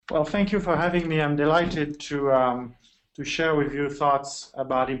Well, thank you for having me. I'm delighted to share with you thoughts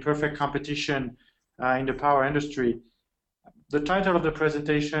about imperfect competition in the power industry. The title of the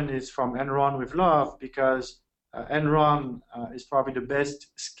presentation is From Enron with Love because Enron is probably the best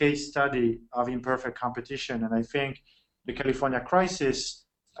case study of imperfect competition, and I think the California crisis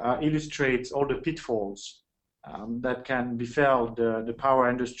illustrates all the pitfalls that can befall the power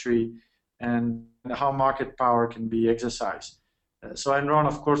industry and how market power can be exercised. So Enron,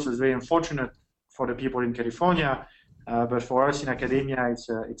 of course, is very unfortunate for the people in California, but for us in academia,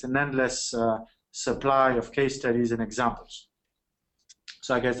 it's an endless supply of case studies and examples.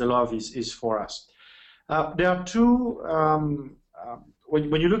 So I guess the love is for us. There are two,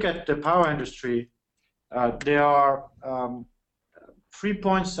 when you look at the power industry, there are 3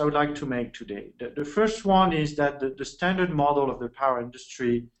 points I would like to make today. The first one is that the standard model of the power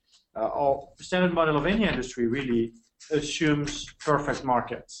industry, or the standard model of any industry really, assumes perfect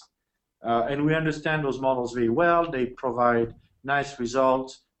markets. And we understand those models very well. They provide nice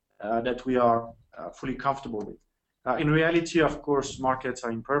results that we are fully comfortable with. In reality, of course, markets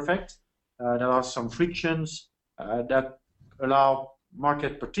are imperfect. There are some frictions that allow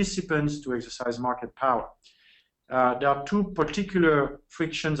market participants to exercise market power. There are two particular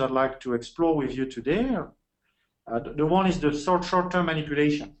frictions I'd like to explore with you today. The one is the short-term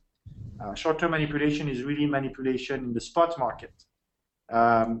manipulation. Short-term manipulation is really manipulation in the spot market.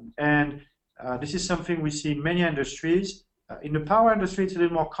 This is something we see in many industries. In the power industry, it's a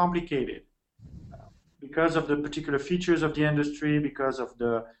little more complicated because of the particular features of the industry, because of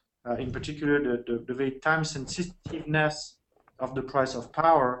in particular, the very time sensitiveness of the price of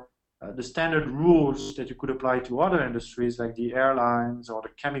power. The standard rules that you could apply to other industries like the airlines or the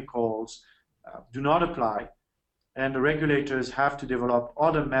chemicals do not apply. And the regulators have to develop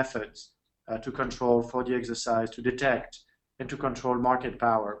other methods to control for the exercise, to detect and to control market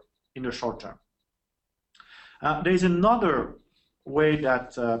power in the short term. There is another way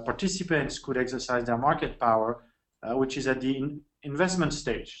that participants could exercise their market power, which is at the investment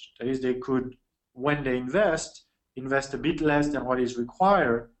stage. That is, they could, when they invest a bit less than what is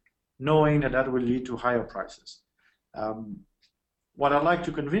required, knowing that that will lead to higher prices. What I'd like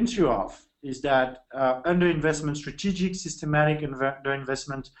to convince you of is that underinvestment, strategic, systematic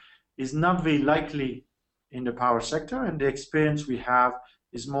underinvestment is not very likely in the power sector, and the experience we have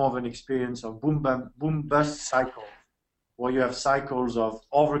is more of an experience of boom-bust cycle, where you have cycles of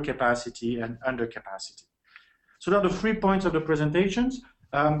overcapacity and undercapacity. So those are the 3 points of the presentations.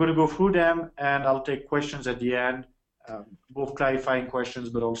 I'm going to go through them, and I'll take questions at the end, both clarifying questions,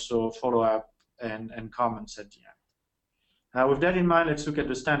 but also follow-up and comments at the end. With that in mind, let's look at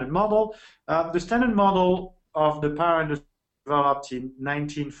the standard model. The standard model of the power industry developed in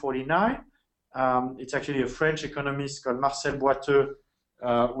 1949. It's actually a French economist called Marcel Boiteux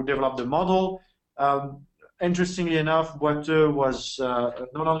who developed the model. Interestingly enough, Boiteux was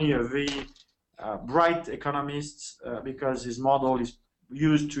not only a very bright economist because his model is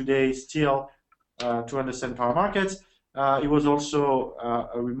used today still to understand power markets. He was also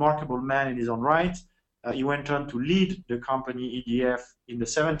a remarkable man in his own right. He went on to lead the company EDF in the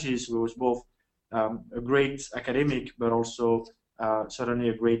 70s, who was both a great academic, but also certainly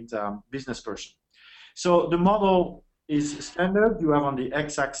a great business person. So the model is standard. You have on the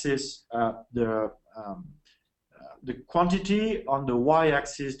x-axis the quantity, on the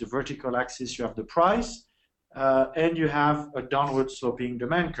y-axis, the vertical axis, you have the price, and you have a downward sloping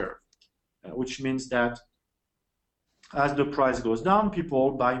demand curve, which means that as the price goes down,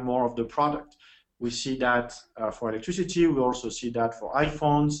 people buy more of the product. We see that for electricity. We also see that for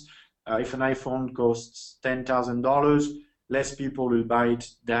iPhones. If an iPhone costs $10,000, less people will buy it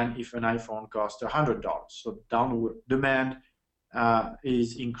than if an iPhone costs $100. So downward demand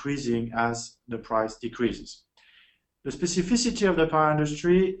is increasing as the price decreases. The specificity of the power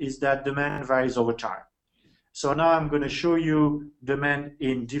industry is that demand varies over time. So now I'm going to show you demand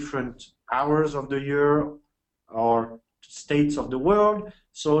in different hours of the year or states of the world.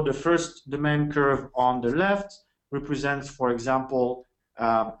 So the first demand curve on the left represents, for example,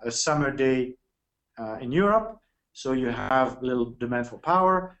 a summer day in Europe. So you have little demand for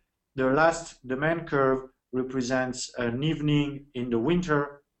power. The last demand curve represents an evening in the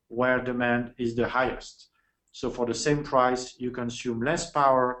winter where demand is the highest. So for the same price, you consume less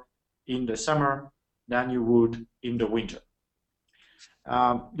power in the summer than you would in the winter.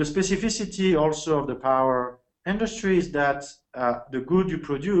 The specificity also of the power industry is that the good you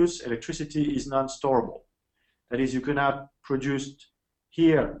produce, electricity, is non-storable. That is, you cannot produce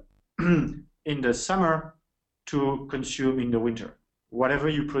here in the summer to consume in the winter. whatever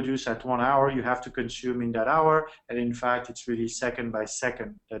you produce at 1 hour, you have to consume in that hour. And in fact, it's really second by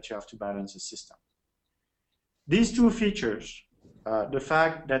second that you have to balance the system. These two features, the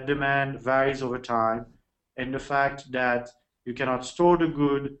fact that demand varies over time and the fact that you cannot store the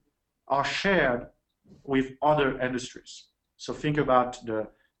good, are shared with other industries. So think about the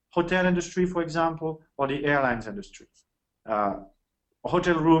hotel industry, for example, or the airlines industry.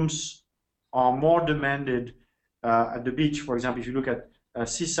 Hotel rooms are more demanded at the beach. For example, if you look at a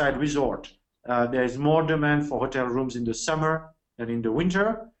seaside resort, there is more demand for hotel rooms in the summer than in the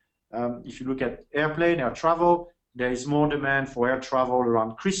winter. If you look at air travel, there is more demand for air travel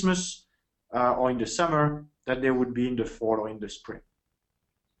around Christmas or in the summer than there would be in the fall or in the spring.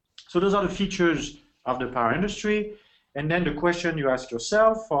 So those are the features of the power industry. And then the question you ask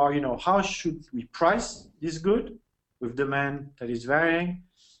yourself are, how should we price this good with demand that is varying?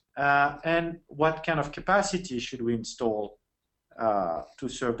 And what kind of capacity should we install to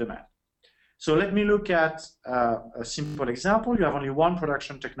serve demand? So let me look at a simple example. You have only one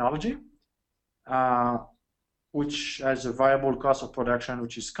production technology, which has a variable cost of production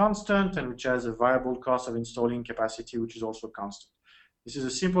which is constant, and which has a variable cost of installing capacity which is also constant. This is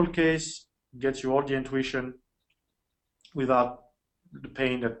a simple case, gets you all the intuition without the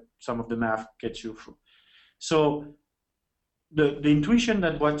pain that some of the math gets you through. So the intuition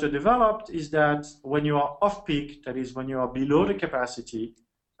that Boiter developed is that when you are off-peak, that is when you are below the capacity,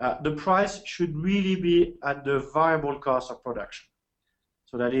 the price should really be at the variable cost of production.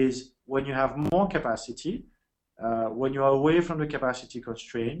 So that is when you have more capacity, when you are away from the capacity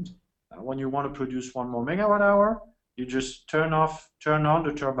constraint, when you want to produce 1 more megawatt hour, you just turn on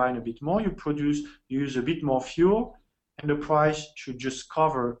the turbine a bit more, you use a bit more fuel, and the price should just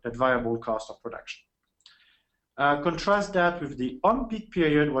cover that variable cost of production. Contrast that with the on-peak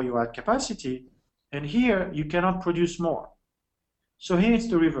period where you are at capacity, and here you cannot produce more. So here it's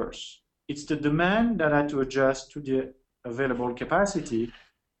the reverse. It's the demand that had to adjust to the available capacity.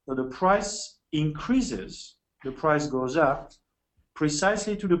 So the price increases, the price goes up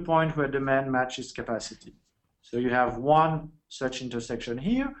precisely to the point where demand matches capacity. So you have one such intersection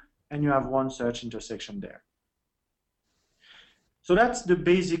here, and you have one such intersection there. So that's the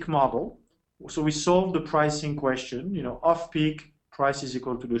basic model. So we solve the pricing question. Off-peak price is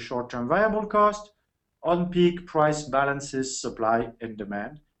equal to the short-term variable cost. On-peak price balances supply and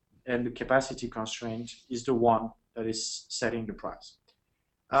demand, and the capacity constraint is the one that is setting the price.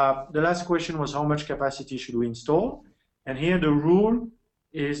 The last question was how much capacity should we install? And here the rule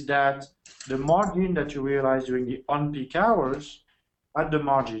is that the margin that you realize during the on-peak hours at the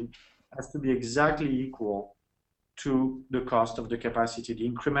margin has to be exactly equal to the cost of the capacity, the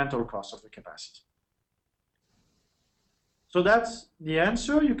incremental cost of the capacity. So that's the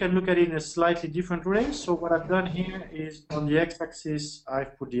answer. You can look at it in a slightly different way. So what I've done here is on the x-axis,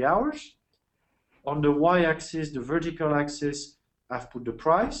 I've put the hours. On the y-axis, the vertical axis, I've put the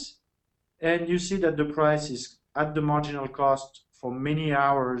price. And you see that the price is at the marginal cost for many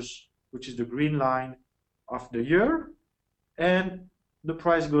hours, which is the green line of the year. And the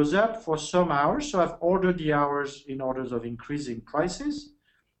price goes up for some hours. So I've ordered the hours in orders of increasing prices.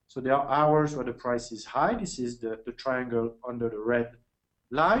 So there are hours where the price is high. This is the triangle under the red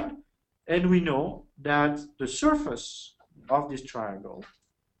line. And we know that the surface of this triangle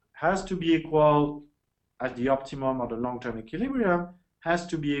has to be equal at the optimum or the long-term equilibrium, has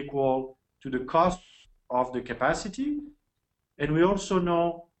to be equal to the cost of the capacity. And we also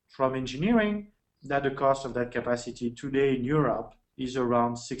know from engineering that the cost of that capacity today in Europe is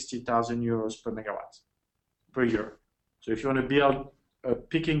around 60,000 euros per megawatt per year. So if you want to build a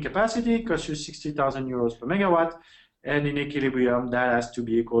peaking capacity, it costs you 60,000 euros per megawatt, and in equilibrium that has to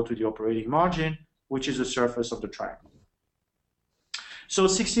be equal to the operating margin, which is the surface of the triangle. So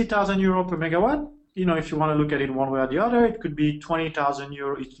 60,000 euro per megawatt, if you want to look at it one way or the other, it could be 20,000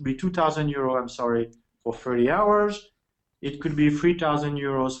 euro, it could be 2,000 euro, for 30 hours. It could be 3,000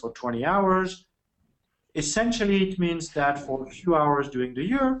 euros for 20 hours. Essentially, it means that for a few hours during the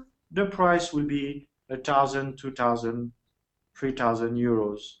year, the price will be 1,000, 2,000, 3,000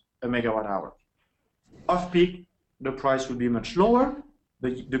 euros a megawatt hour. Off-peak, the price will be much lower.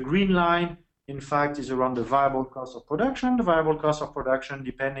 The green line, in fact, is around the variable cost of production. The variable cost of production,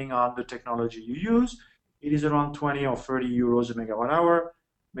 depending on the technology you use, it is around 20 or 30 euros a megawatt hour,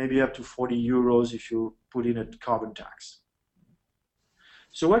 maybe up to 40 euros if you put in a carbon tax.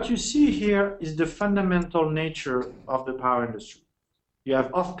 So what you see here is the fundamental nature of the power industry. You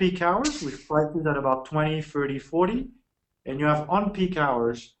have off-peak hours with prices at about 20, 30, 40, and you have on-peak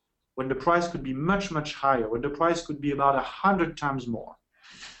hours when the price could be much, much higher, when the price could be about 100 times more.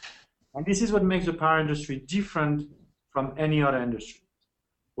 And this is what makes the power industry different from any other industry.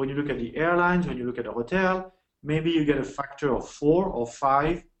 when you look at the airlines, when you look at the hotel, maybe you get a factor of 4 or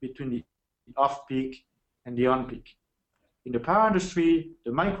 5 between the off-peak and the on-peak. In the power industry,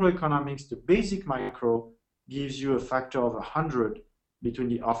 the microeconomics, the basic micro, gives you a factor of 100 between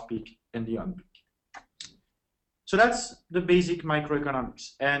the off-peak and the on-peak. So that's the basic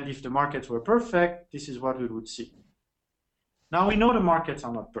microeconomics. And if the markets were perfect, this is what we would see. Now we know the markets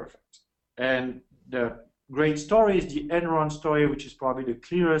are not perfect. And the great story is the Enron story, which is probably the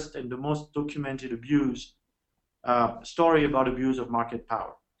clearest and the most documented abuse story about abuse of market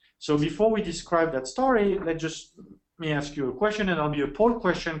power. So before we describe that story, let me ask you a question, and there'll be a poll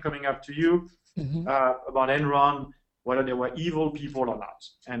question coming up to you about Enron, whether they were evil people or not.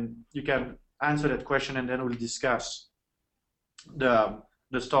 And you can answer that question, and then we'll discuss the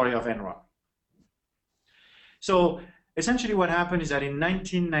story of Enron. So essentially what happened is that in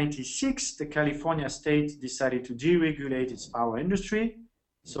 1996, the California state decided to deregulate its power industry.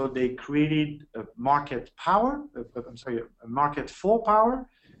 So they created a market power, a market for power.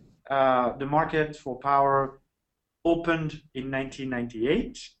 The market for power opened in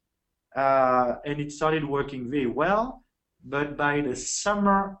 1998, and it started working very well. But by the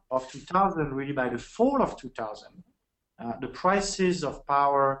summer of 2000, really by the fall of 2000, the prices of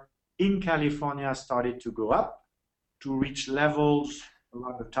power in California started to go up to reach levels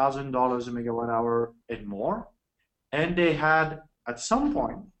around $1,000 a megawatt hour and more. And they had, at some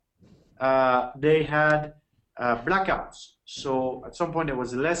point, blackouts. So at some point, there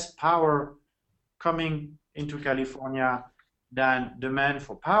was less power coming into California than demand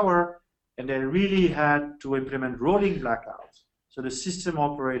for power. And they really had to implement rolling blackouts. So the system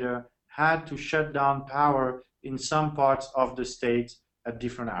operator had to shut down power in some parts of the state at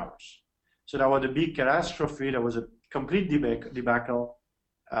different hours. So that was a big catastrophe. That was a complete debacle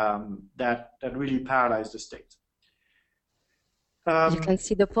that really paralyzed the state. You can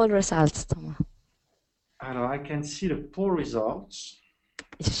see the poll results, Thomas. I can see the poll results.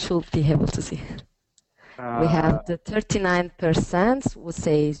 You should be able to see. We have the 39% who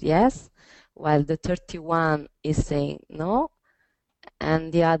says yes, while the 31 is saying no,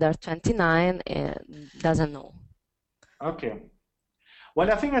 and the other 29 doesn't know. Okay.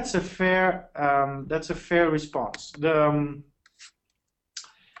 Well, I think that's a fair response. The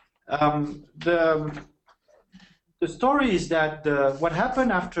story is that what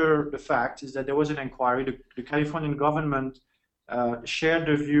happened after the fact is that there was an inquiry. The Californian government shared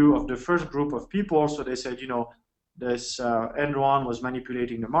the view of the first group of people. So they said, this Enron was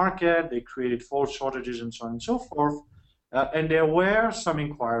manipulating the market. They created false shortages and so on and so forth. And there were some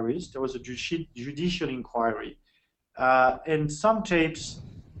inquiries. There was a judicial inquiry. And some tapes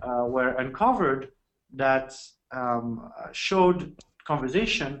were uncovered that showed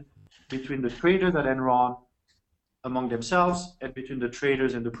conversation between the traders at Enron among themselves and between the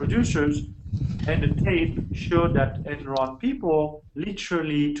traders and the producers. And the tape showed that Enron people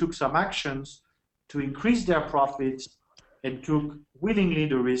literally took some actions to increase their profits and took willingly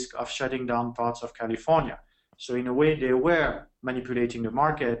the risk of shutting down parts of California. So in a way, they were manipulating the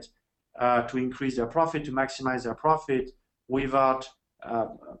market to increase their profit, to maximize their profit without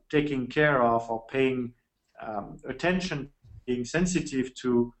taking care of or paying attention, being sensitive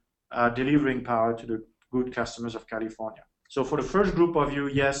to delivering power to the good customers of California. So for the first group of you,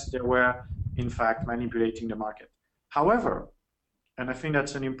 yes, they were in fact manipulating the market. However, and I think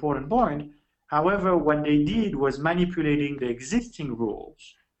that's an important point, however, what they did was manipulating the existing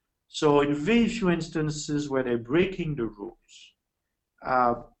rules. So in very few instances were they breaking the rules.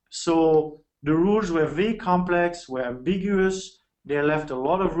 So the rules were very complex, were ambiguous. They left a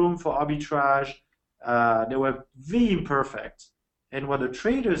lot of room for arbitrage. They were very imperfect. And what the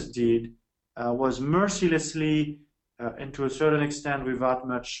traders did was mercilessly, and to a certain extent without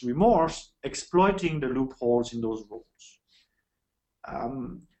much remorse, exploiting the loopholes in those rules.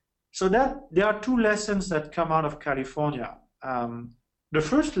 So that there are two lessons that come out of California. The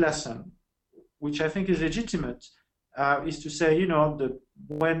first lesson, which I think is legitimate, is to say,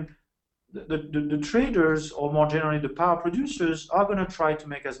 when the traders, or more generally the power producers, are going to try to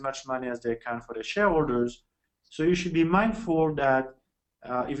make as much money as they can for their shareholders. So you should be mindful that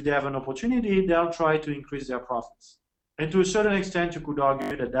if they have an opportunity, they'll try to increase their profits. And to a certain extent, you could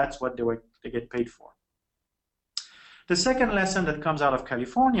argue that that's what they get paid for. The second lesson that comes out of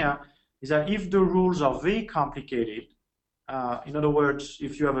California is that if the rules are very complicated, in other words,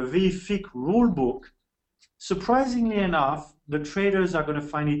 if you have a very thick rule book, surprisingly enough, the traders are going to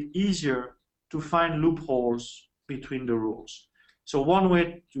find it easier to find loopholes between the rules. So one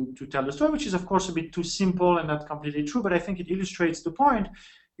way to tell the story, which is of course a bit too simple and not completely true, but I think it illustrates the point,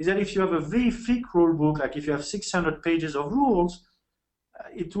 is that if you have a very thick rule book, like if you have 600 pages of rules,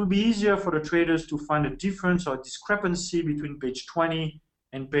 it will be easier for the traders to find a difference or discrepancy between page 20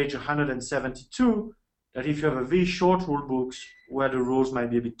 and page 172 that if you have a very short rule books where the rules might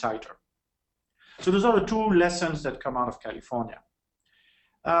be a bit tighter. So those are the two lessons that come out of California.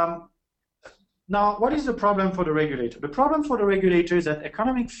 Now, what is the problem for the regulator? The problem for the regulator is that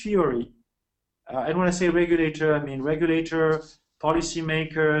economic theory, and when I say regulator, I mean regulator,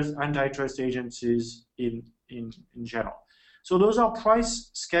 policymakers, antitrust agencies in general. So those are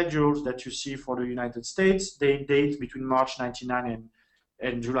price schedules that you see for the United States. They date between March 1999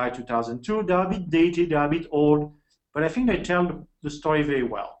 and July 2002. They're a bit dated, they're a bit old, but I think they tell the story very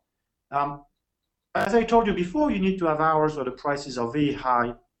well. As I told you before, you need to have hours where the prices are very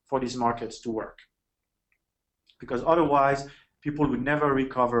high for these markets to work, because otherwise people would never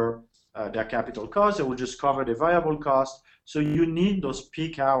recover their capital costs. They will just cover the variable cost. So you need those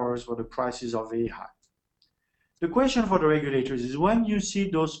peak hours where the prices are very high. The question for the regulators is, when you see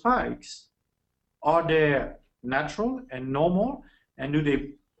those spikes, are they natural and normal, and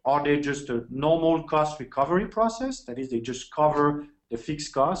are they just a normal cost recovery process, that is, they just cover the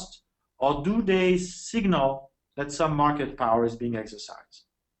fixed cost, or do they signal that some market power is being exercised?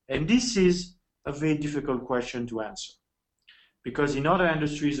 And this is a very difficult question to answer, because in other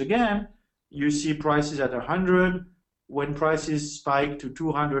industries, again, you see prices at 100, when prices spike to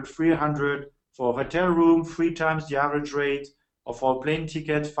 200, 300, for a hotel room, 3 times the average rate, or for a plane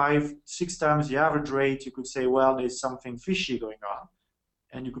ticket, 5, 6 times the average rate, you could say, well, there's something fishy going on,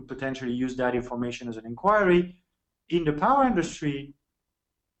 and you could potentially use that information as an inquiry. In the power industry,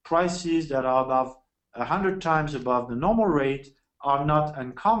 prices that are above 100 times above the normal rate are not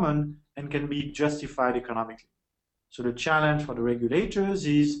uncommon and can be justified economically. So the challenge for the regulators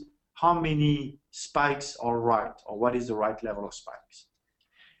is how many spikes are right, or what is the right level of spikes.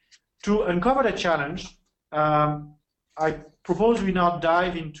 To uncover the challenge, I propose we now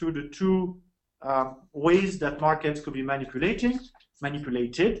dive into the two ways that markets could be manipulated.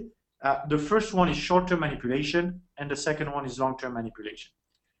 The first one is short-term manipulation, and the second one is long-term manipulation.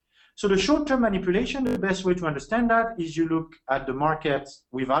 So the short-term manipulation, the best way to understand that is you look at the market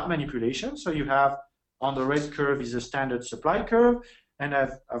without manipulation. So you have, on the red curve is a standard supply curve, and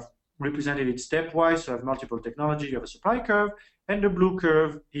I've represented it stepwise, so I have multiple technology, you have a supply curve, and the blue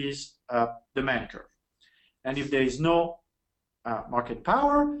curve is a demand curve. And if there is no market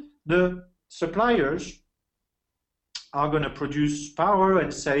power, the suppliers are going to produce power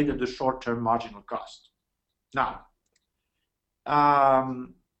and sell it at the short-term marginal cost. Now,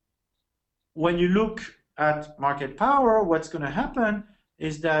 when you look at market power, what's going to happen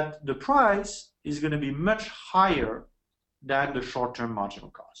is that the price is going to be much higher than the short-term marginal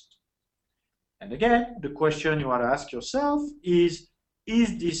cost. And again, the question you want to ask yourself is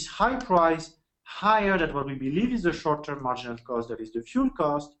this high price higher than what we believe is the short-term marginal cost, that is the fuel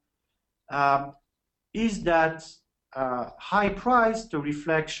cost? Is that high price the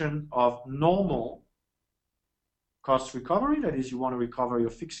reflection of normal cost recovery, that is, you want to recover your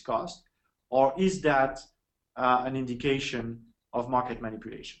fixed cost, or is that an indication of market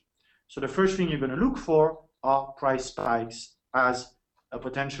manipulation? So the first thing you're going to look for are price spikes as a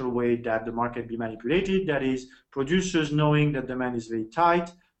potential way that the market be manipulated. That is, producers, knowing that demand is very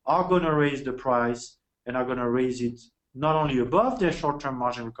tight, are going to raise the price, and are going to raise it not only above their short-term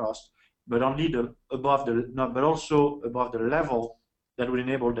marginal cost, but also above the level that would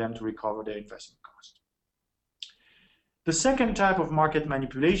enable them to recover their investment cost. The second type of market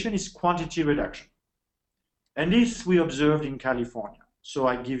manipulation is quantity reduction, and this we observed in California. So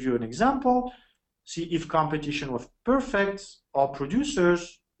I give you an example. See, if competition was perfect, our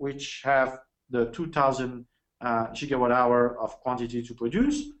producers, which have the 2,000 gigawatt hour of quantity to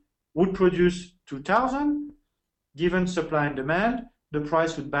produce, would produce 2,000. Given supply and demand, the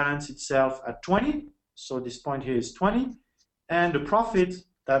price would balance itself at 20. So this point here is 20. And the profit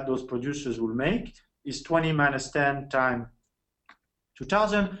that those producers will make is 20 minus 10 times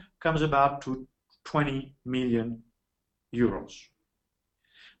 2,000, comes about to 20 million euros.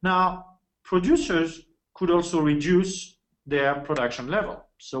 Now, producers could also reduce their production level.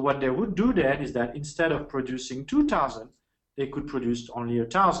 So what they would do then is that instead of producing 2,000, they could produce only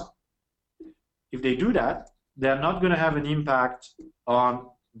 1,000. If they do that, they're not going to have an impact on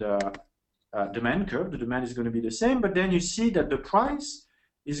the demand curve. The demand is going to be the same, but then you see that the price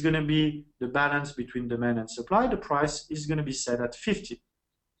is going to be the balance between demand and supply. The price is going to be set at 50.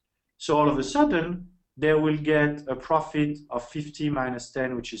 So all of a sudden, they will get a profit of 50 minus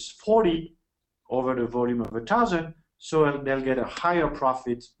 10, which is 40 over the volume of 1,000. So they'll get a higher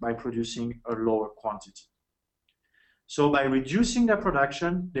profit by producing a lower quantity. So by reducing their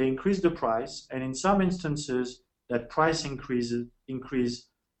production, they increase the price, and in some instances, that price increase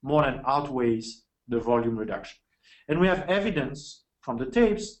more than outweighs the volume reduction. And we have evidence from the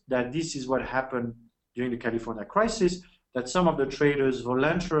tapes that this is what happened during the California crisis, that some of the traders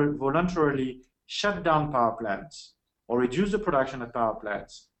voluntarily shut down power plants or reduce the production at power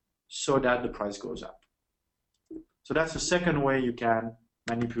plants so that the price goes up. So that's the second way you can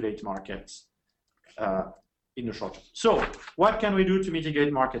manipulate markets in the short term. So what can we do to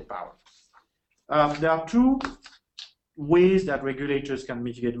mitigate market power? There are two ways that regulators can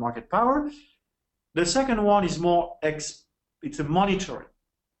mitigate market power. The second one is more, it's a monitoring.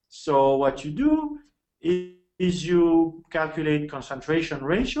 So what you do is you calculate concentration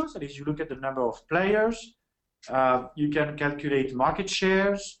ratios, that is you look at the number of players, you can calculate market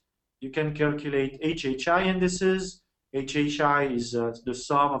shares, you can calculate HHI indices. HHI is the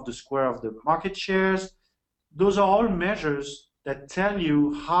sum of the square of the market shares. Those are all measures that tell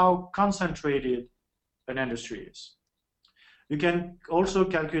you how concentrated an industry is. You can also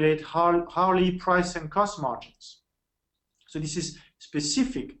calculate hourly price and cost margins. So this is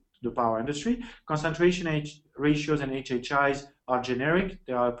specific to the power industry. Concentration ratios and HHIs are generic.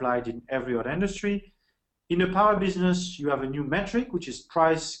 They are applied in every other industry. In the power business, you have a new metric, which is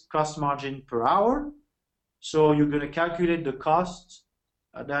price cost margin per hour. So you're going to calculate the cost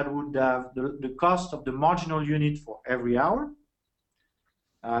that would have the cost of the marginal unit for every hour.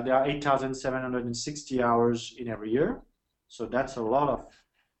 There are 8,760 hours in every year. So that's a lot of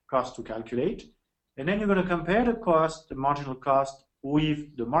cost to calculate. And then you're going to compare the cost, the marginal cost,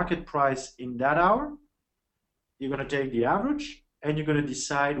 with the market price in that hour. You're going to take the average, and you're going to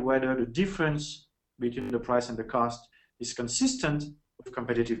decide whether the difference between the price and the cost is consistent with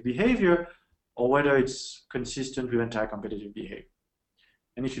competitive behavior, or whether it's consistent with anti-competitive behavior.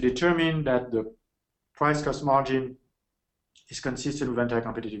 And if you determine that the price-cost margin is consistent with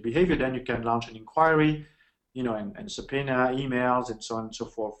anti-competitive behavior, then you can launch an inquiry, and subpoena emails and so on and so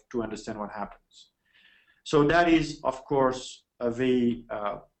forth to understand what happens. So that is, of course, a very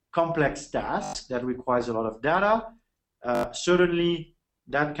complex task that requires a lot of data. Certainly,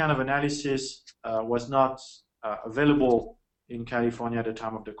 that kind of analysis was not available in California at the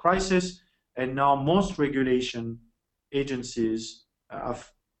time of the crisis, and now most regulation agencies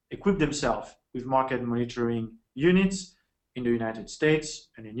have equipped themselves with market monitoring units in the United States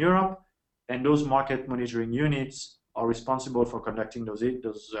and in Europe, and those market monitoring units are responsible for conducting those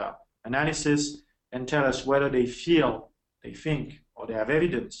analysis and tell us whether they think, or they have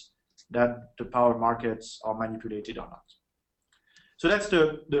evidence that the power markets are manipulated or not. So that's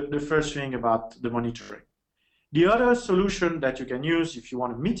the first thing about the monitoring. The other solution that you can use if you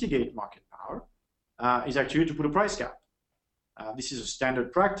want to mitigate market power is actually to put a price cap. This is a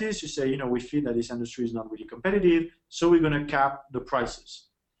standard practice. You say, we feel that this industry is not really competitive, so we're going to cap the prices.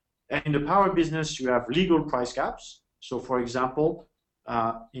 And in the power business, you have legal price caps. So for example,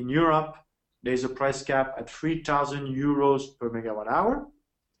 in Europe, there's a price cap at 3,000 euros per megawatt hour,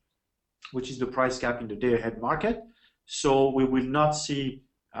 which is the price cap in the day-ahead market. So we will not see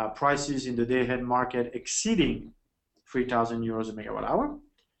prices in the day-ahead market exceeding 3,000 euros a megawatt hour.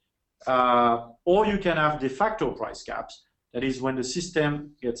 Or you can have de facto price caps. That is, when the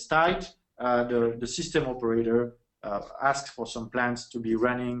system gets tight, the system operator asks for some plants to be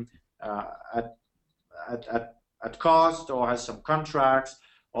running at cost, or has some contracts,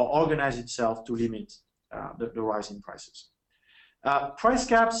 or organize itself to limit the rise in prices. Price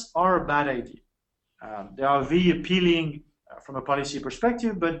caps are a bad idea. They are very appealing from a policy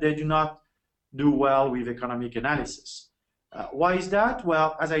perspective, but they do not do well with economic analysis. Why is that?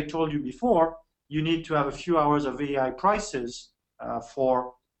 Well, as I told you before, you need to have a few hours of very high prices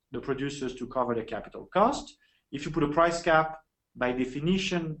for the producers to cover the capital cost. If you put a price cap, by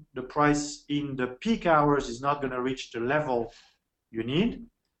definition, the price in the peak hours is not going to reach the level you need.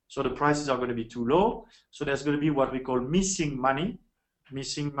 So the prices are going to be too low. So there's going to be what we call missing money.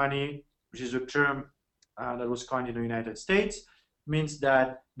 Missing money, which is a term that was coined in the United States, means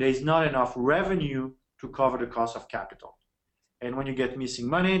that there is not enough revenue to cover the cost of capital. And when you get missing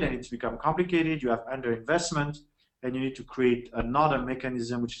money, then it's become complicated. You have underinvestment, and you need to create another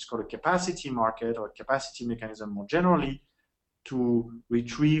mechanism, which is called a capacity market, or a capacity mechanism more generally, to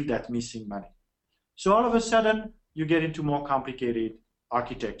retrieve that missing money. So all of a sudden, you get into more complicated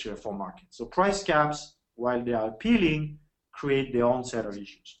architecture for markets. So price caps, while they are appealing, create their own set of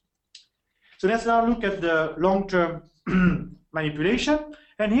issues. So let's now look at the long-term manipulation.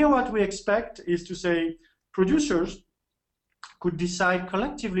 And here what we expect is to say producers could decide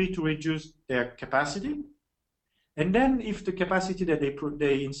collectively to reduce their capacity. And then if the capacity that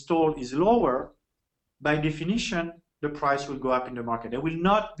they install is lower, by definition, the price will go up in the market. They will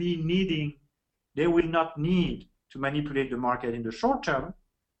not need to manipulate the market in the short term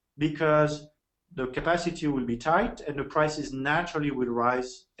because the capacity will be tight and the prices naturally will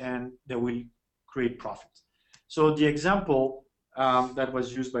rise and they will create profit. So the example that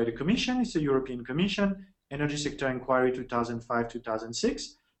was used by the Commission is the European Commission, Energy Sector Inquiry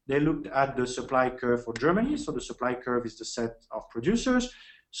 2005-2006. They looked at the supply curve for Germany. So the supply curve is the set of producers.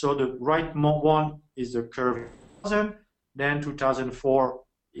 So the right one is the curve 2000, then 2004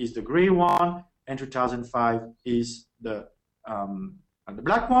 is the gray one, and 2005 is the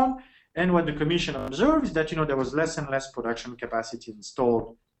black one. And what the Commission observed is that there was less and less production capacity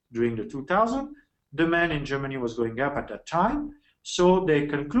installed during the 2000. Demand in Germany was going up at that time. So they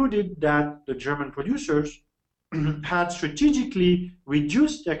concluded that the German producers had strategically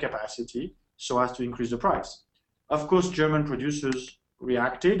reduced their capacity so as to increase the price. Of course, German producers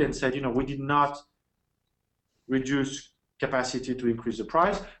reacted and said, we did not reduce capacity to increase the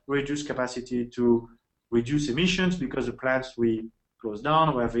price, we reduced capacity to reduce emissions because the plants we closed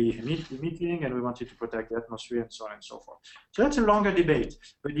down were very emitting and we wanted to protect the atmosphere and so on and so forth. So that's a longer debate.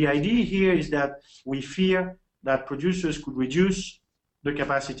 But the idea here is that we fear that producers could reduce the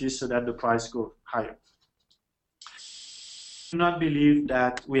capacity so that the price goes higher. I do not believe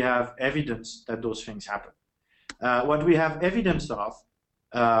that we have evidence that those things happen. What we have evidence of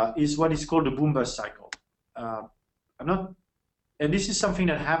is what is called the boom-bust cycle. And this is something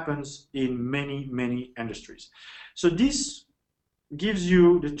that happens in many, many industries. So this gives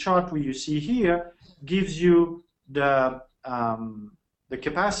you, the chart where you see here, gives you the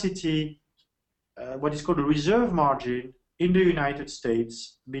capacity, what is called the reserve margin in the United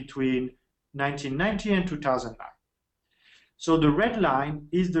States between 1990 and 2009. So the red line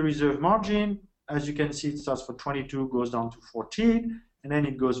is the reserve margin. As you can see, it starts for 22, goes down to 14, and then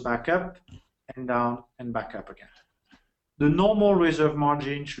it goes back up and down and back up again. The normal reserve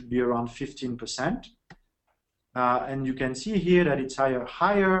margin should be around 15%. And you can see here that it's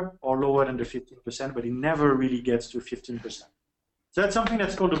higher or lower than the 15%, but it never really gets to 15%. So that's something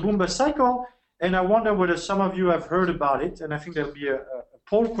that's called the boom-bust cycle. And I wonder whether some of you have heard about it. And I think there'll be a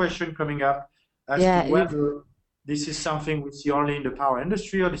poll question coming up as to whether this is something we see only in the power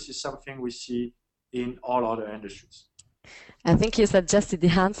industry or this is something we see in all other industries. I think you suggested the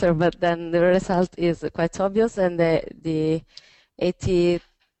answer, but then the result is quite obvious, and the 83%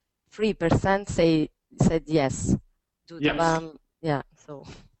 said yes. Yes. So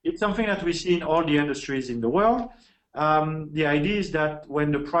it's something that we see in all the industries in the world. The idea is that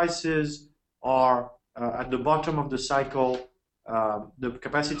when the prices are at the bottom of the cycle, the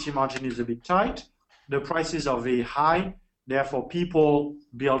capacity margin is a bit tight, the prices are very high, therefore people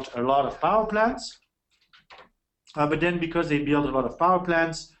built a lot of power plants. But then because they build a lot of power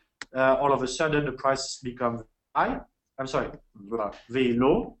plants, all of a sudden the prices become high. Very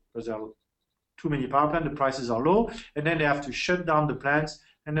low, because there are too many power plants, the prices are low, and then they have to shut down the plants,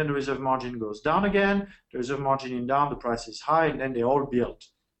 and then the reserve margin goes down again, the reserve margin is down, the price is high, and then they all build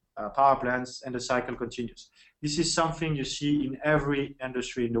power plants, and the cycle continues. This is something you see in every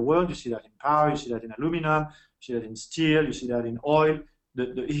industry in the world. You see that in power, you see that in aluminum, you see that in steel, you see that in oil.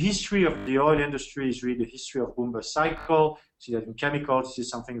 The history of the oil industry is really the history of boom-bust cycle. You see that in chemicals, this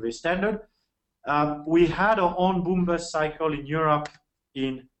is something very standard. We had our own boom-bust cycle in Europe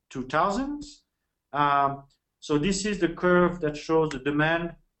in 2000. So this is the curve that shows the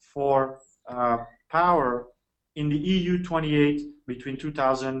demand for power in the EU 28 between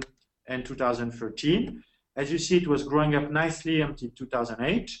 2000 and 2013. As you see, it was growing up nicely until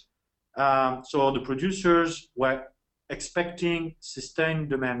 2008. So the producers were expecting sustained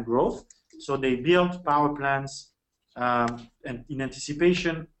demand growth. So they built power plants and in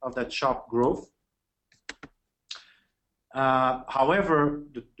anticipation of that sharp growth. However,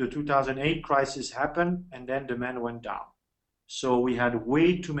 the 2008 crisis happened and then demand went down. So we had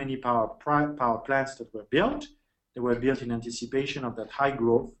way too many power plants that were built. They were built in anticipation of that high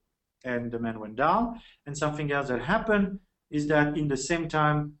growth and demand went down. And something else that happened is that in the same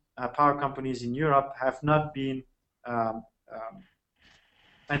time, power companies in Europe have not been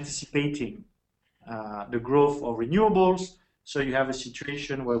anticipating the growth of renewables. So you have a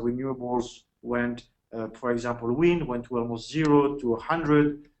situation where renewables went, for example, wind went to almost 0 to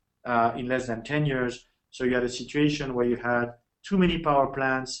 100 in less than 10 years. So you had a situation where you had too many power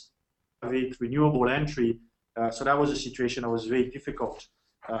plants with renewable entry. So that was a situation that was very difficult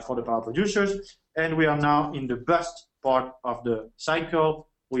for the power producers. And we are now in the bust part of the cycle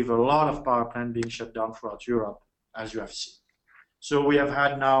with a lot of power plants being shut down throughout Europe, as you have seen. So we have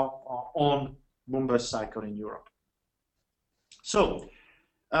had now our own boom-bust cycle in Europe. So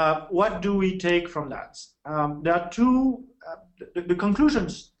what do we take from that? There are two, the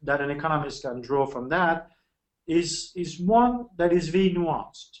conclusions that an economist can draw from that is one that is very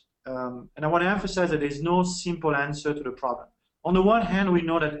nuanced. And I want to emphasize that there's no simple answer to the problem. On the one hand, we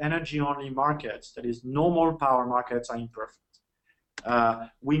know that energy-only markets, that is normal power markets, are imperfect.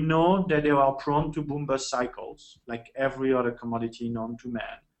 We know that they are prone to boom-bust cycles, like every other commodity known to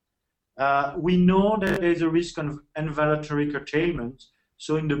man. We know that there is a risk of involuntary curtailment.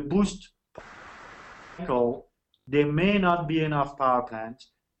 So in the boost cycle, there may not be enough power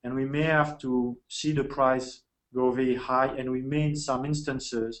plants, and we may have to see the price go very high, and we may, in some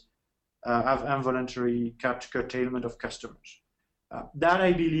instances, have involuntary curtailment of customers. That,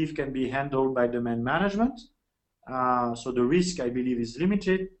 I believe, can be handled by demand management. So the risk, I believe, is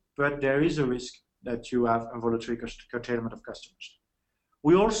limited, but there is a risk that you have involuntary curtailment of customers.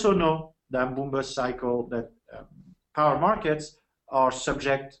 We also know that boom-bust cycle, that power markets are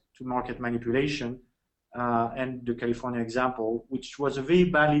subject to market manipulation, and the California example, which was a very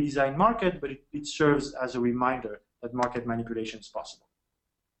badly designed market, but it serves as a reminder that market manipulation is possible.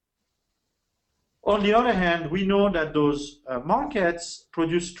 On the other hand, we know that those markets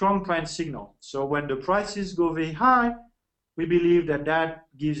produce strong price signal. So when the prices go very high, we believe that that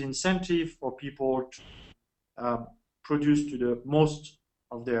gives incentive for people to produce to the most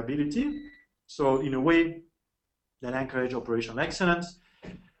of their ability. So in a way, that encourages operational excellence.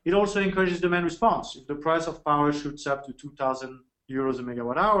 It also encourages demand response. If the price of power shoots up to 2,000 euros a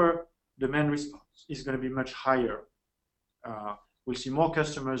megawatt hour, demand response is going to be much higher. We'll see more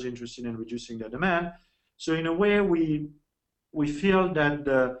customers interested in reducing their demand. So in a way, we feel that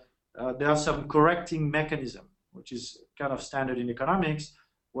there are some correcting mechanism, which is kind of standard in economics.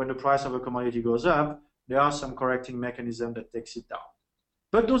 When the price of a commodity goes up, there are some correcting mechanism that takes it down.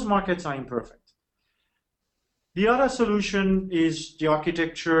 But those markets are imperfect. The other solution is the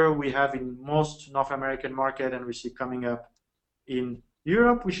architecture we have in most North American market, and we see coming up in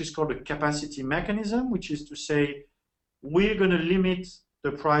Europe, which is called a capacity mechanism, which is to say, we're going to limit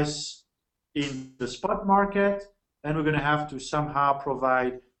the price in the spot market, and we're going to have to somehow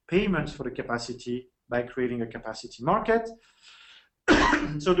provide payments for the capacity by creating a capacity market.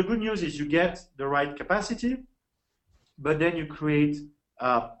 So the good news is you get the right capacity, but then you create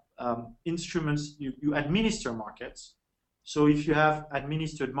instruments, you administer markets. So if you have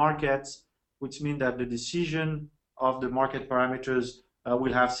administered markets, which means that the decision of the market parameters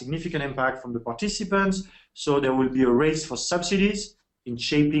will have significant impact from the participants. So there will be a race for subsidies in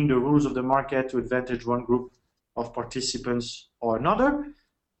shaping the rules of the market to advantage one group of participants or another.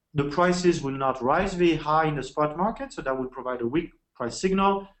 The prices will not rise very high in the spot market, so that will provide a weak price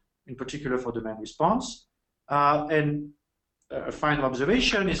signal, in particular for demand response. And a final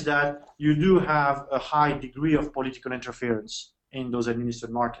observation is that you do have a high degree of political interference in those administered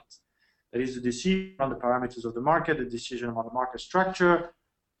markets. That is the decision on the parameters of the market, the decision on the market structure.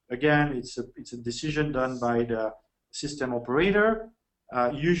 Again, it's a decision done by the system operator,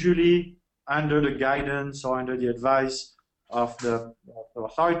 usually under the guidance or under the advice of the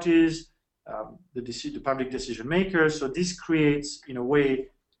authorities, the public decision makers. So this creates, in a way,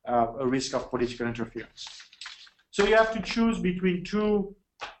 a risk of political interference. So you have to choose between two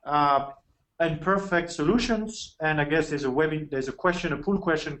imperfect solutions, and I guess there's a pool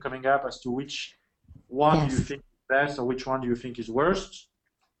question coming up as to which one do you think is best or which one do you think is worst,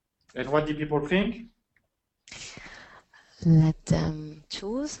 and what do people think? Let them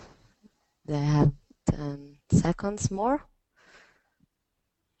choose. They have 10 seconds more.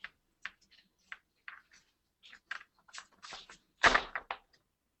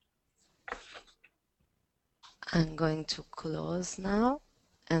 I'm going to close now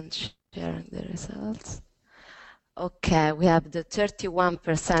and sharing the results. Okay, we have the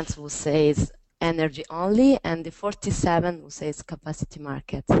 31% who says energy only and the 47% who says capacity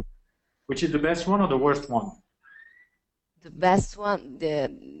market. Which is the best one or the worst one? The best one,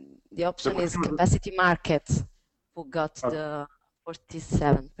 the option is capacity market, who got the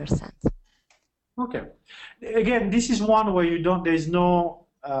 47%. Okay. Again, this is one where there's no,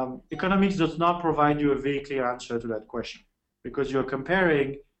 economics does not provide you a very clear answer to that question, because you're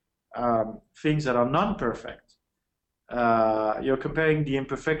comparing things that are non-perfect. You're comparing the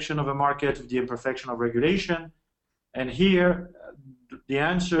imperfection of a market with the imperfection of regulation, and here the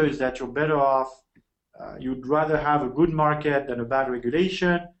answer is that you're better off. You'd rather have a good market than a bad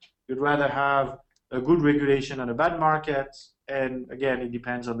regulation. You'd rather have a good regulation than a bad market. And again, it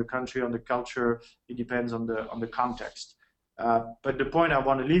depends on the country, on the culture. It depends on the context. But the point I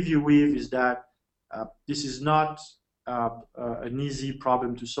want to leave you with is that this is not an easy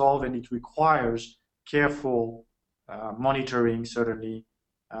problem to solve, and it requires careful monitoring, certainly,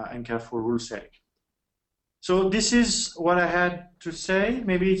 and careful rule setting. So this is what I had to say.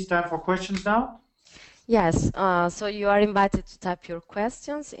 Maybe it's time for questions now. Yes, so you are invited to type your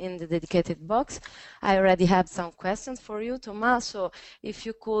questions in the dedicated box. I already have some questions for you, Thomas. So if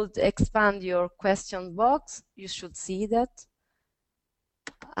you could expand your question box, you should see that.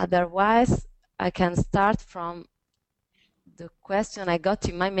 Otherwise, I can start from the question I got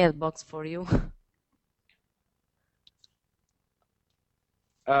in my mailbox for you.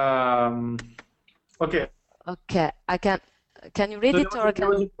 Okay. Okay, can you read it or there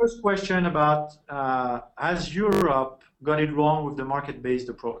was a first question about has Europe got it wrong with the market-based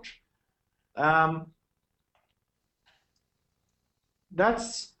approach?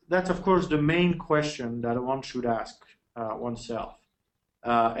 That's of course the main question that one should ask oneself.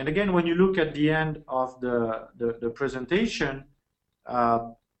 And again, when you look at the end of the presentation,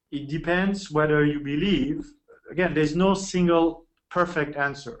 it depends whether you believe. Again, there's no single perfect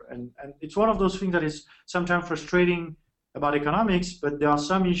answer, and it's one of those things that is sometimes frustrating about economics, but there are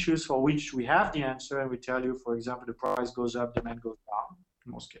some issues for which we have the answer, and we tell you, for example, the price goes up, demand goes down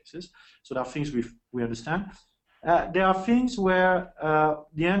in most cases. So there are things we understand. There are things where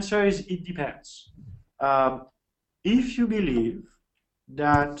the answer is it depends. If you believe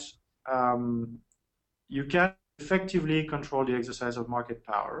that you can effectively control the exercise of market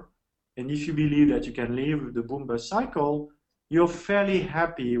power, and if you believe that you can live with the boom-bust cycle, you're fairly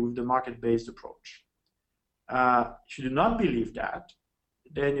happy with the market-based approach. If you do not believe that,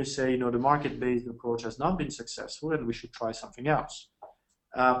 then you say, the market-based approach has not been successful and we should try something else.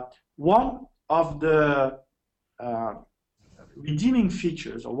 One of the redeeming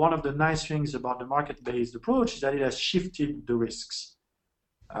features, or one of the nice things about the market-based approach, is that it has shifted the risks.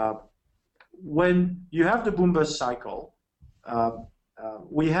 When you have the boom-bust cycle,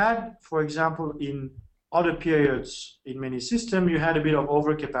 we had, for example, in other periods in many systems, you had a bit of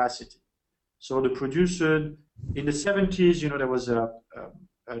overcapacity. So the producer, in the 70s, there was an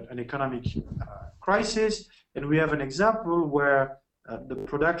economic crisis, and we have an example where the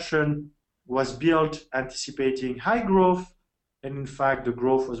production was built anticipating high growth, and in fact the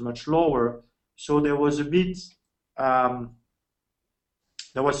growth was much lower. So there was a bit, there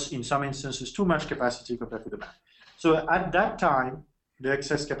was in some instances too much capacity compared to demand. So at that time, the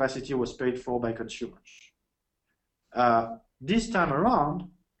excess capacity was paid for by consumers. This time around,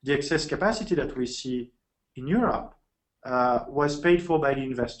 the excess capacity that we see in Europe was paid for by the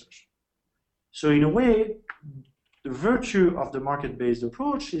investors. So in a way, the virtue of the market-based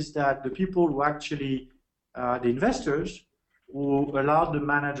approach is that the people who actually, the investors, who allowed the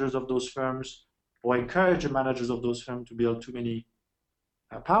managers of those firms or encourage the managers of those firms to build too many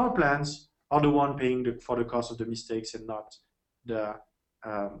power plants are the one paying for the cost of the mistakes and not the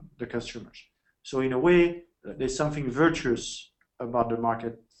consumers. So in a way, there's something virtuous about the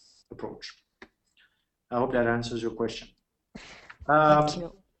market approach. I hope that answers your question. Thank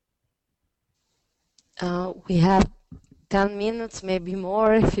you. We have 10 minutes, maybe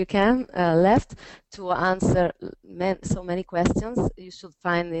more if you can, left to answer so many questions you should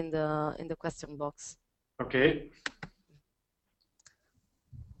find in the question box. Okay.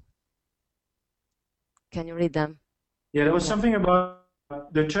 Can you read them? Yeah, there was something about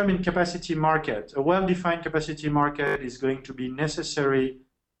the term in capacity market. A well-defined capacity market is going to be necessary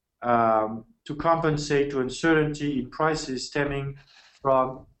to compensate to uncertainty in prices stemming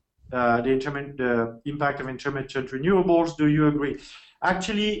from the impact of intermittent renewables. Do you agree?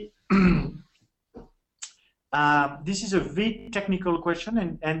 Actually, this is a very technical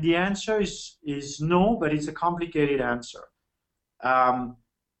question, and the answer is no, but it's a complicated answer.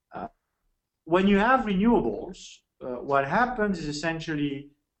 When you have renewables, what happens is essentially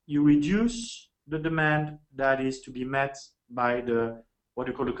you reduce the demand that is to be met by what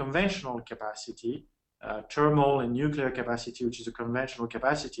you call the conventional capacity, thermal and nuclear capacity, which is a conventional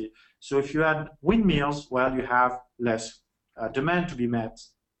capacity. So if you add windmills, well, you have less demand to be met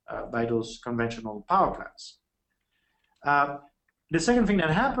by those conventional power plants. The second thing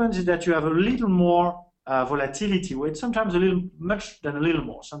that happens is that you have a little more volatility, where it's sometimes much than a little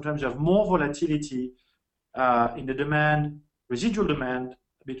more. Sometimes you have more volatility in the demand, residual demand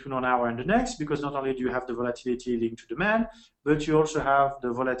between 1 hour and the next, because not only do you have the volatility linked to demand, but you also have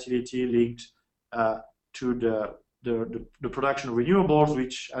the volatility linked to the production of renewables,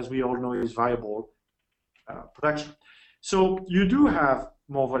 which, as we all know, is variable production. So you do have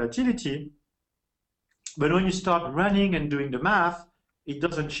more volatility, but when you start running and doing the math, it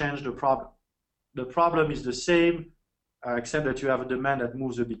doesn't change the problem. The problem is the same, except that you have a demand that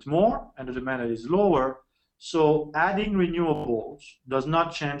moves a bit more and a demand that is lower. So adding renewables does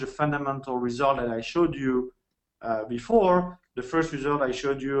not change the fundamental result that I showed you before. The first result I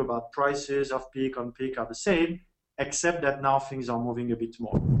showed you about prices off peak on peak are the same, except that now things are moving a bit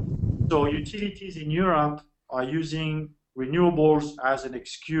more. So utilities in Europe are using renewables as an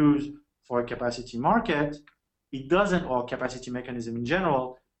excuse for a capacity market. It doesn't, or capacity mechanism in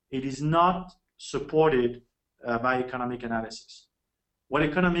general, it is not supported by economic analysis. What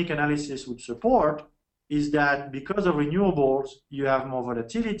economic analysis would support is that because of renewables, you have more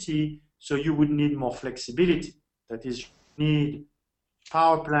volatility, so you would need more flexibility. That is, you need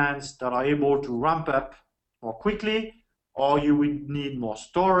power plants that are able to ramp up more quickly, or you would need more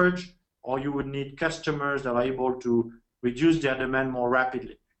storage, or you would need customers that are able to reduce their demand more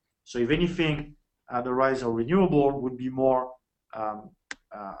rapidly. So if anything, the rise of renewable would be more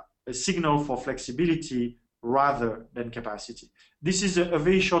a signal for flexibility rather than capacity. This is a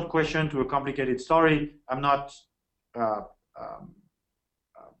very short question to a complicated story. I'm not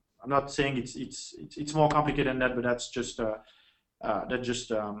saying it's more complicated than that, but that's just that's just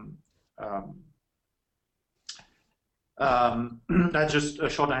a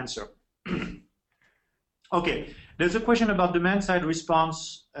short answer. Okay, there's a question about demand side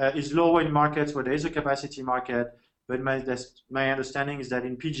response is lower in markets where there is a capacity market, but my understanding is that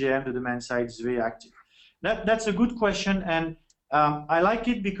in PJM the demand side is very active. That's a good question, and I like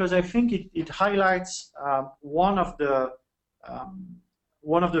it because I think it highlights one of the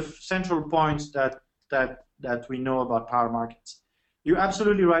central points that we know about power markets. You're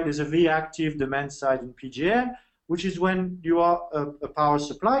absolutely right. There's a very active demand side in PJM, which is when you are a power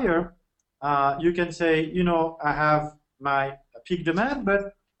supplier. You can say, you know, I have my peak demand,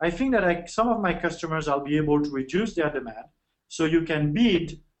 but I think that some of my customers, I'll be able to reduce their demand. So you can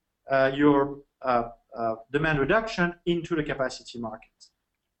bid your demand reduction into the capacity market.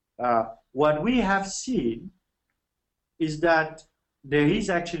 What we have seen is that there is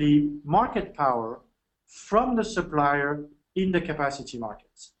actually market power from the supplier in the capacity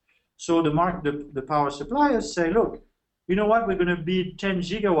markets. So the power suppliers say, look, you know what, we're going to bid 10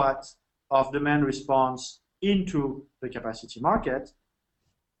 gigawatts of demand response into the capacity market,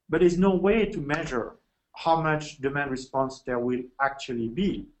 but there's no way to measure how much demand response there will actually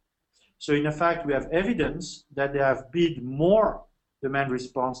be. So in fact, we have evidence that they have bid more demand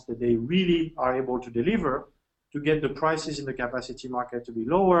response that they really are able to deliver to get the prices in the capacity market to be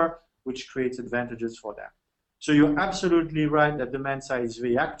lower, which creates advantages for them. So you're absolutely right that demand side is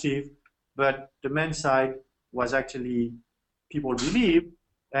very active, but demand side was actually, people believe,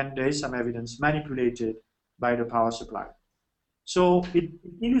 and there is some evidence, manipulated by the power supplier. So it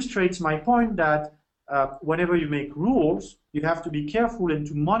illustrates my point that whenever you make rules, you have to be careful and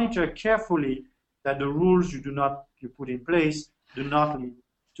to monitor carefully that the rules you put in place do not lead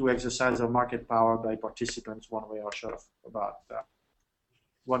to exercise of market power by participants one way or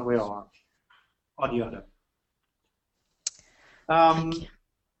one way or the other.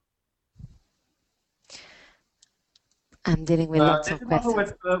 I'm dealing with lots of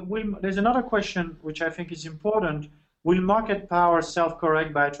questions. There's another question which I think is important. Will market power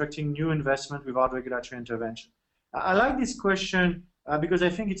self-correct by attracting new investment without regulatory intervention? I like this question because I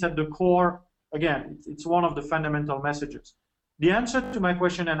think it's at the core. Again, it's one of the fundamental messages. The answer to my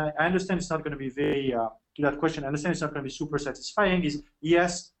question, and I understand it's not going to be very, to that question, I understand it's not going to be super satisfying, is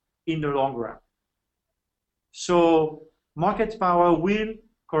yes, in the long run. So market power will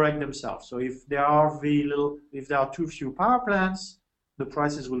correct themselves. So if there are too few power plants, the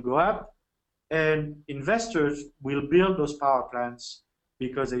prices will go up, and investors will build those power plants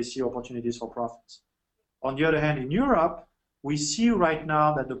because they see opportunities for profits. On the other hand, in Europe, we see right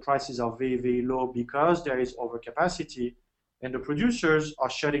now that the prices are very, very low because there is overcapacity, and the producers are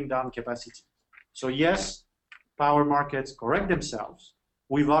shutting down capacity. So yes, power markets correct themselves.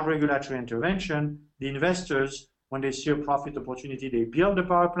 Without regulatory intervention, the investors, when they see a profit opportunity, they build the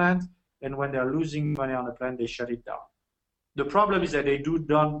power plant, and when they're losing money on the plant, they shut it down. The problem is that they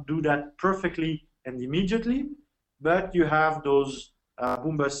don't do that perfectly and immediately, but you have those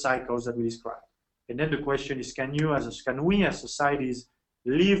boom bust cycles that we described. And then the question is, can we as societies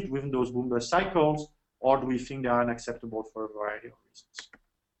live within those boom bust cycles, or do we think they are unacceptable for a variety of reasons?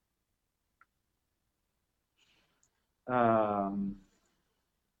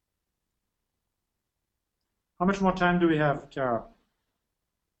 How much more time do we have, Chiara?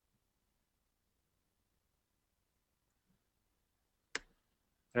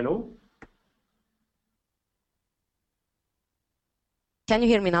 Hello? Can you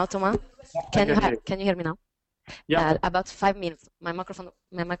hear me now, Thomas? Can you hear me now? Yeah. About 5 minutes. My microphone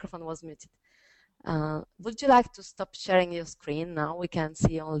was muted. Would you like to stop sharing your screen now? We can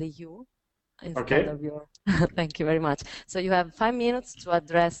see only you instead of your. Thank you very much. So you have 5 minutes to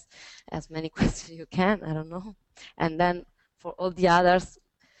address as many questions you can. I don't know, and then for all the others,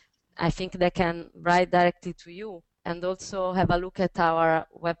 I think they can write directly to you and also have a look at our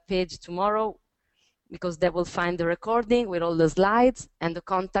webpage tomorrow, because they will find the recording with all the slides and the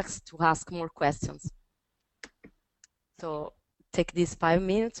contacts to ask more questions. So take these 5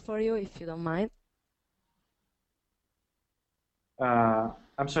 minutes for you, if you don't mind.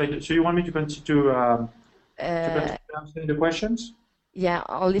 I'm sorry, so you want me to continue to continue answering the questions? Yeah,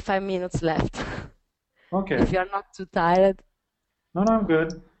 only 5 minutes left. Okay. If you're not too tired. No, I'm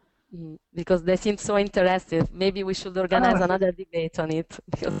good. Because they seem so interested. Maybe we should organize another debate on it,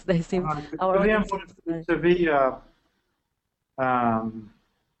 because they seem our audience. It's a very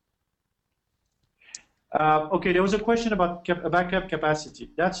okay, there was a question about backup capacity.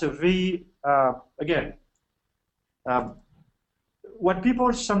 That's a very again, what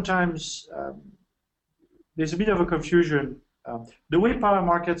people sometimes there's a bit of a confusion. The way power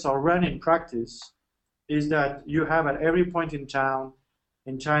markets are run in practice is that you have at every point in time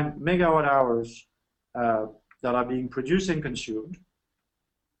megawatt hours that are being produced and consumed.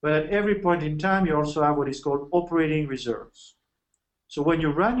 But at every point in time, you also have what is called operating reserves. So when you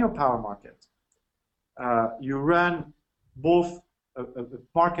run your power market, you run both a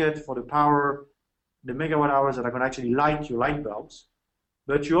market for the power, the megawatt hours that are going to actually light your light bulbs,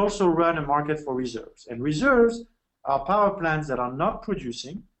 but you also run a market for reserves. And reserves are power plants that are not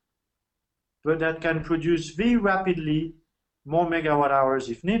producing, but that can produce very rapidly more megawatt hours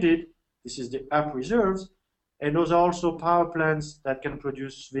if needed. This is the up reserves. And those are also power plants that can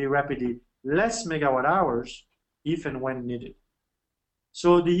produce very rapidly less megawatt hours if and when needed.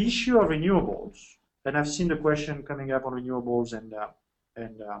 So the issue of renewables, and I've seen the question coming up on renewables and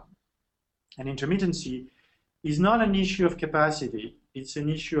intermittency, is not an issue of capacity. It's an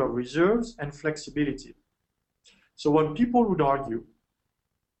issue of reserves and flexibility. So what people would argue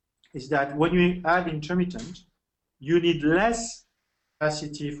is that when you add intermittent, you need less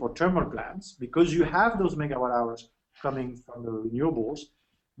capacity for thermal plants because you have those megawatt hours coming from the renewables,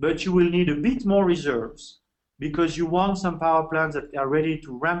 but you will need a bit more reserves because you want some power plants that are ready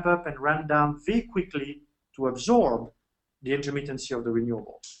to ramp up and ramp down very quickly to absorb the intermittency of the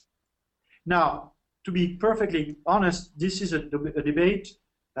renewables. Now, to be perfectly honest, this is a debate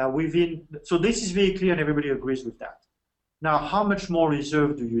within, so this is very clear and everybody agrees with that. Now, how much more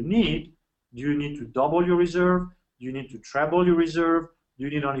reserve do you need? Do you need to double your reserve? Do you need to treble your reserve? Do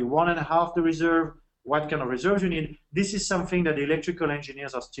you need only 1.5 the reserve? What kind of reserve you need? This is something that the electrical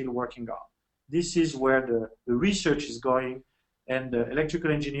engineers are still working on. This is where the research is going, and the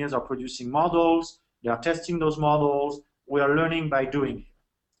electrical engineers are producing models. They are testing those models. We are learning by doing it.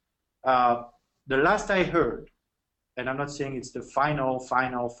 The last I heard, and I'm not saying it's the final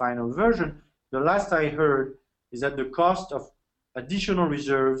version, the last I heard is that the cost of additional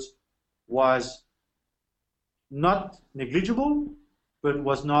reserves was not negligible, but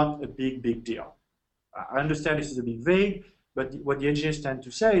was not a big deal. I understand this is a bit vague, but what the engineers tend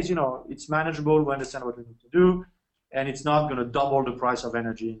to say is, you know, it's manageable, we understand what we need to do, and it's not going to double the price of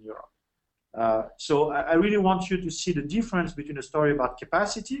energy in Europe. So I really want you to see the difference between the story about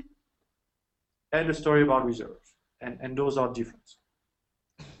capacity and the story about reserves, and those are different.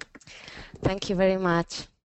 Thank you very much.